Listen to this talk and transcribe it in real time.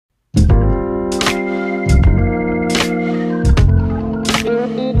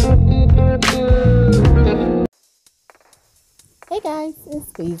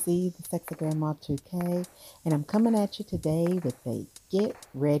it's Feezy, the Sexy Grandma 2K, and I'm coming at you today with a Get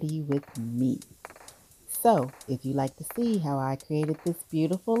Ready With Me. So, if you like to see how I created this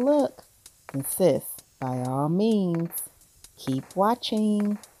beautiful look, then sis, by all means, keep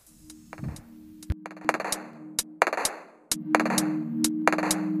watching.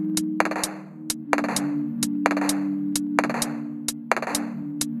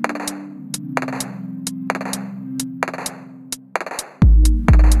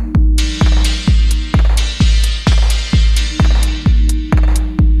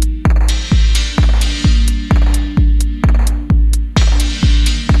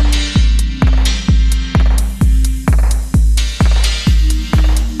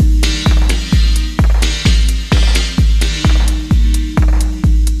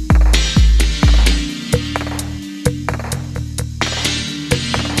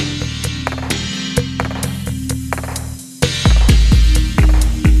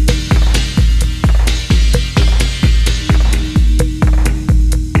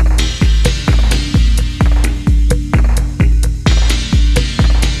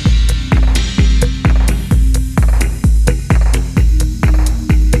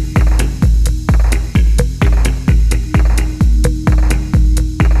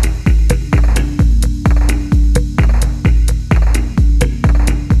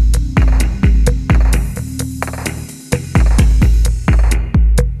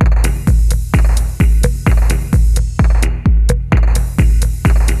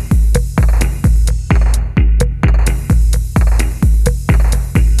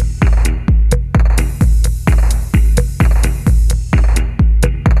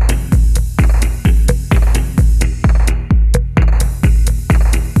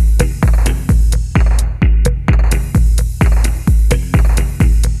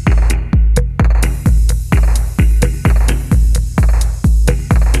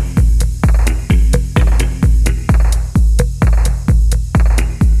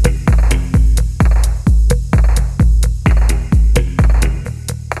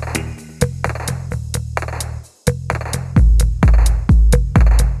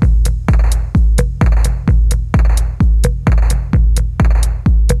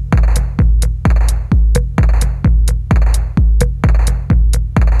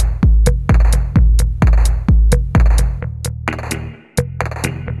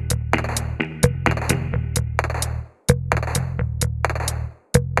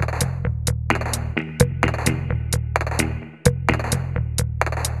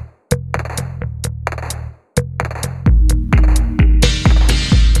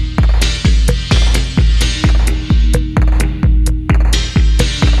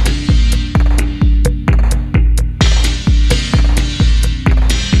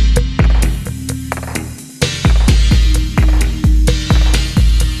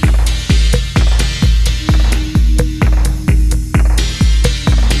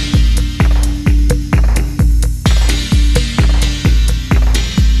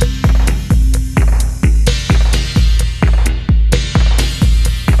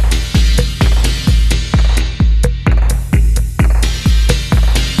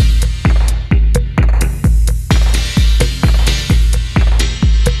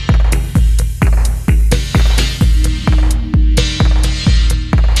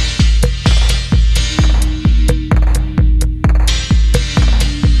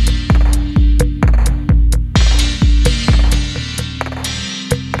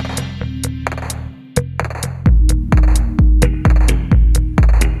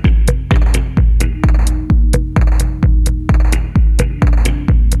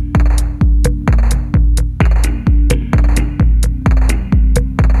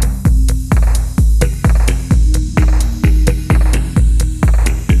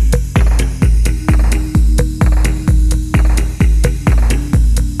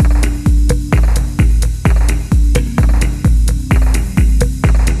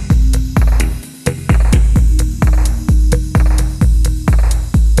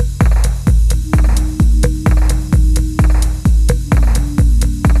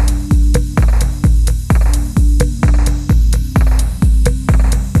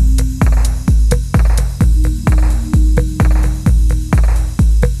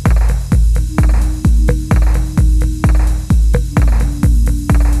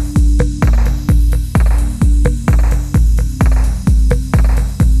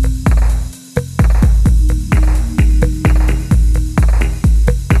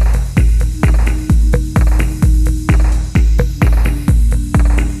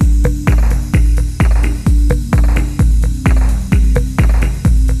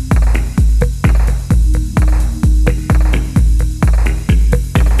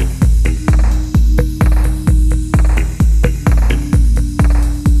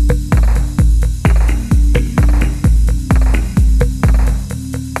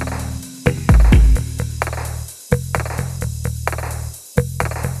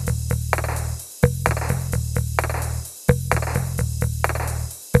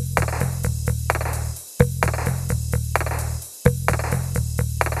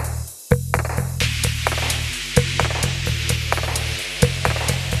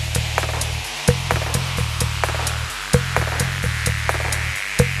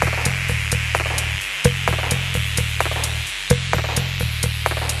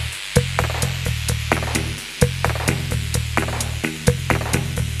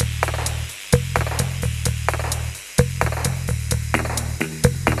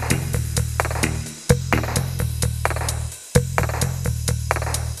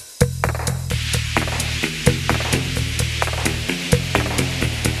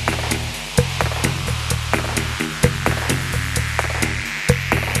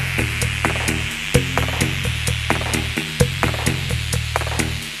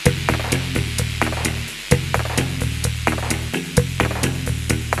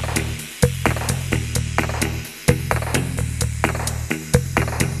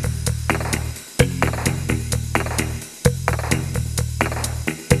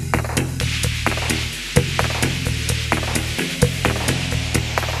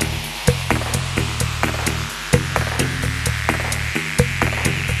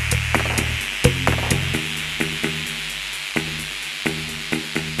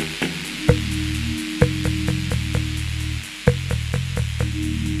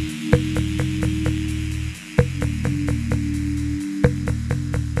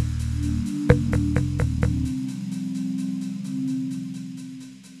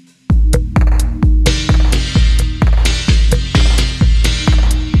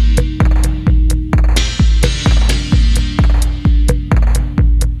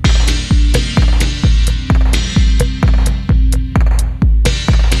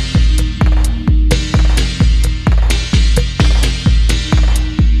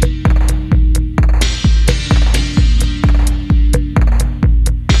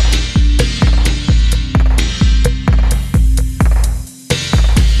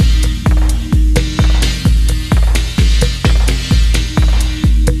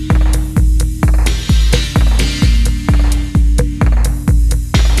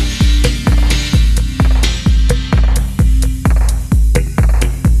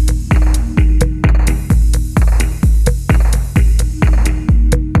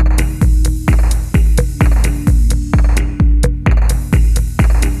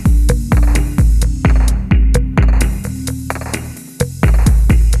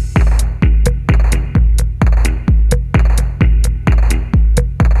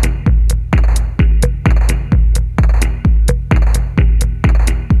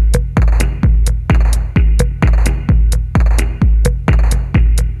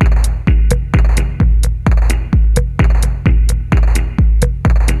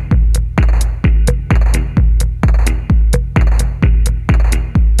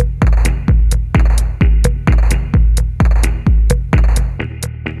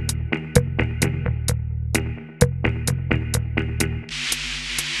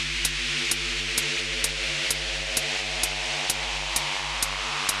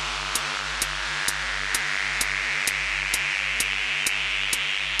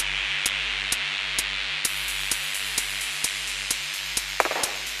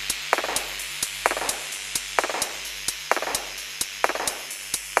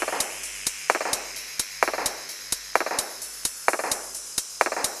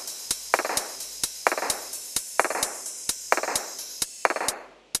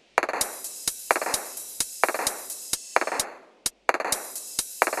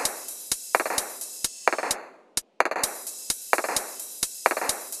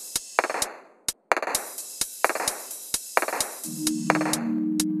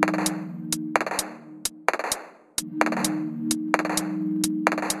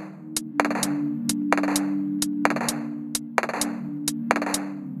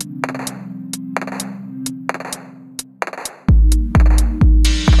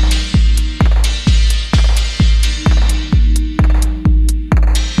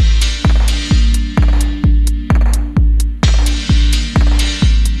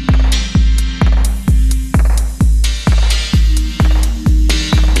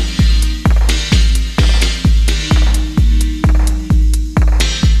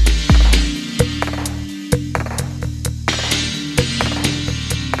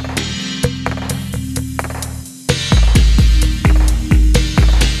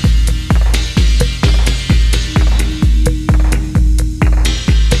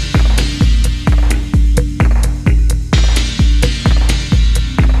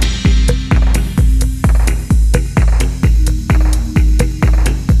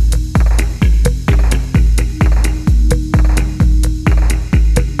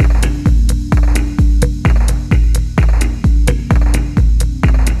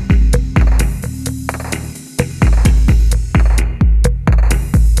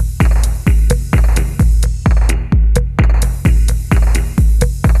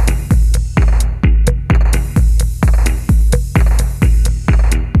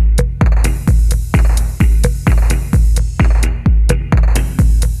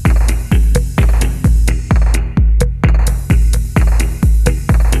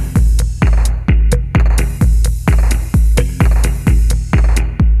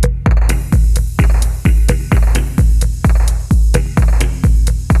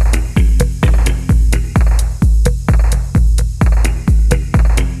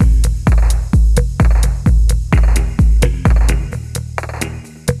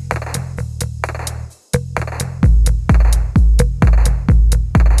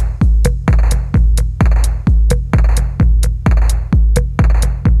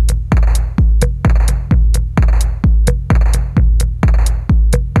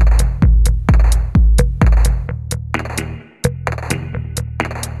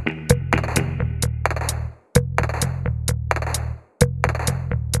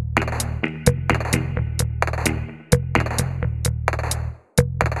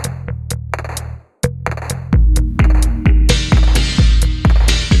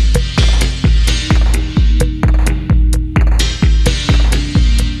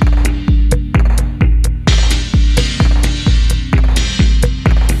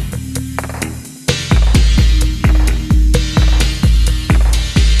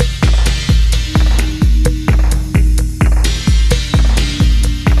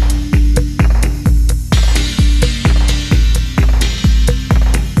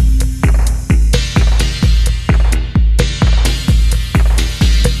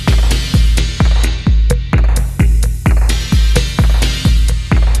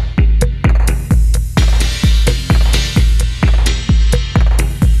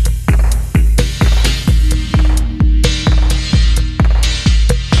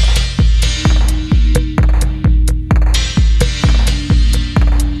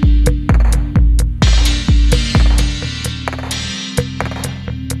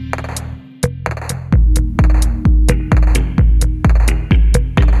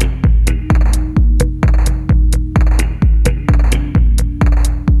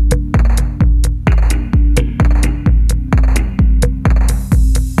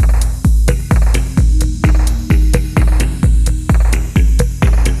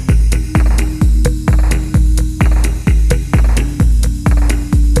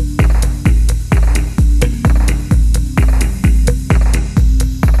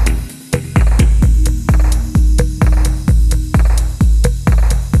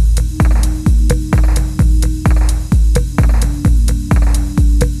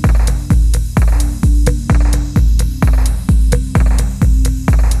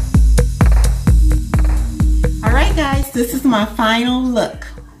 my final look.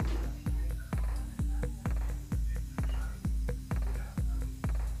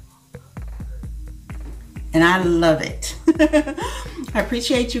 And I love it. I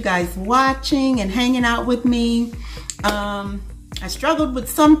appreciate you guys watching and hanging out with me. I struggled with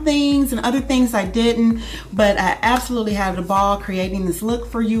some things and other things I didn't, but I absolutely had a ball creating this look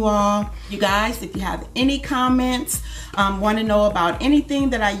for you all. You guys, if you have any comments, want to know about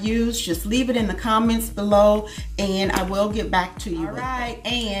anything that I use, just leave it in the comments below and I will get back to you. All right,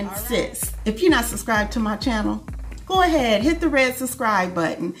 and sis, if you're not subscribed to my channel, go ahead, hit the red subscribe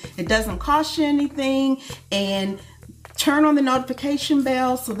button. It doesn't cost you anything, and turn on the notification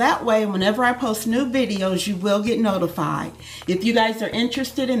bell so that way whenever I post new videos you will get notified. If you guys are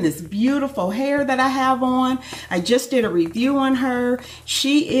interested in this beautiful hair that I have on, I just did a review on her.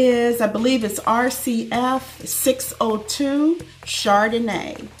 She is, I believe it's RCF 602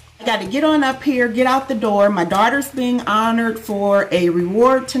 Chardonnay. I got to get on up here, get out the door. My daughter's being honored for a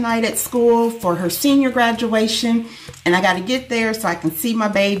reward tonight at school for her senior graduation, and I got to get there so I can see my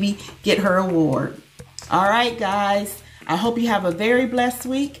baby get her award. All right, guys. I hope you have a very blessed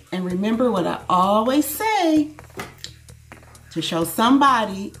week, and remember what I always say, to show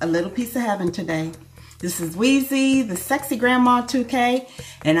somebody a little piece of heaven today. This is Weezy, the Sexy Grandma 2K,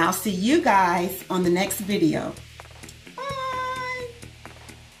 and I'll see you guys on the next video.